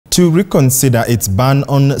to reconsider its ban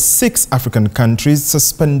on 6 African countries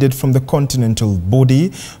suspended from the continental body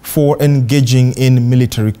for engaging in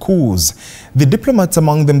military coups. The diplomats,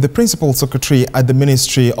 among them the Principal Secretary at the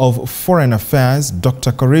Ministry of Foreign Affairs,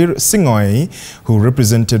 Dr. Korir Sing'oei, who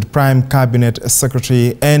represented Prime Cabinet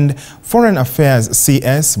Secretary and Foreign Affairs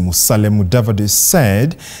CS Musalia Mudavadi,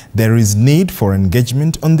 said there is need for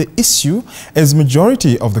engagement on the issue as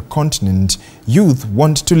majority of the continent youth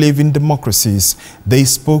want to live in democracies. They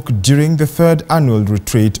spoke during the 3rd annual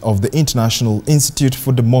retreat of the International Institute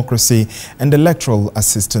for Democracy and Electoral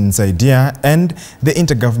Assistance IDEA and the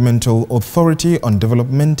Intergovernmental Authority on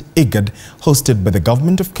Development IGAD, hosted by the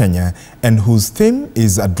Government of Kenya, and whose theme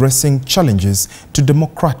is addressing challenges to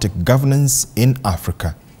democratic governance in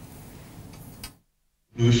Africa.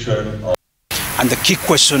 And the key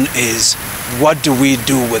question is, what do we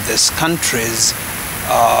do with these countries?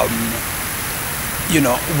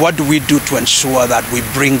 What do we do to ensure that we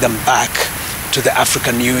bring them back to the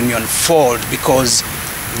African Union fold? Because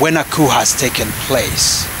when a coup has taken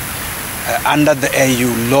place, under the AU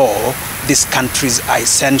law, these countries are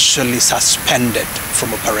essentially suspended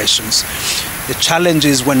from operations. The challenge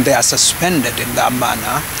is when they are suspended in that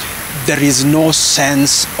manner, there is no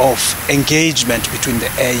sense of engagement between the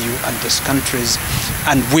AU and these countries,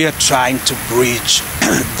 and we are trying to bridge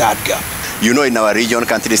that gap. You know, in our region,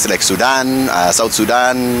 countries like Sudan, South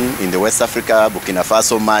Sudan, in the West Africa, Burkina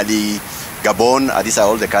Faso, Mali, Gabon, these are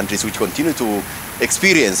all the countries which continue to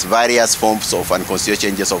experience various forms of unconstitutional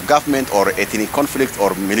changes of government or ethnic conflict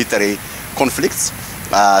or military conflicts.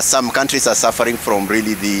 Some countries are suffering from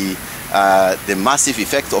really the massive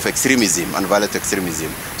effect of extremism and violent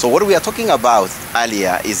extremism. So what we are talking about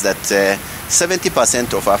earlier is that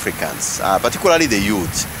 70% of Africans, particularly the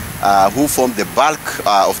youth, who form the bulk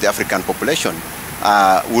of the African population,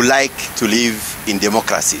 would like to live in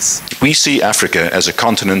democracies. We see Africa as a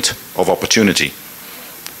continent of opportunity,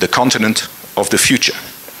 the continent of the future.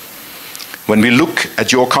 When we look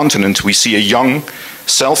at your continent, we see a young,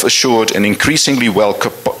 self-assured and increasingly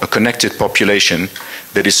well-connected population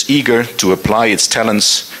that is eager to apply its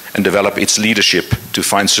talents and develop its leadership to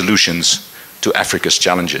find solutions to Africa's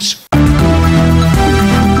challenges.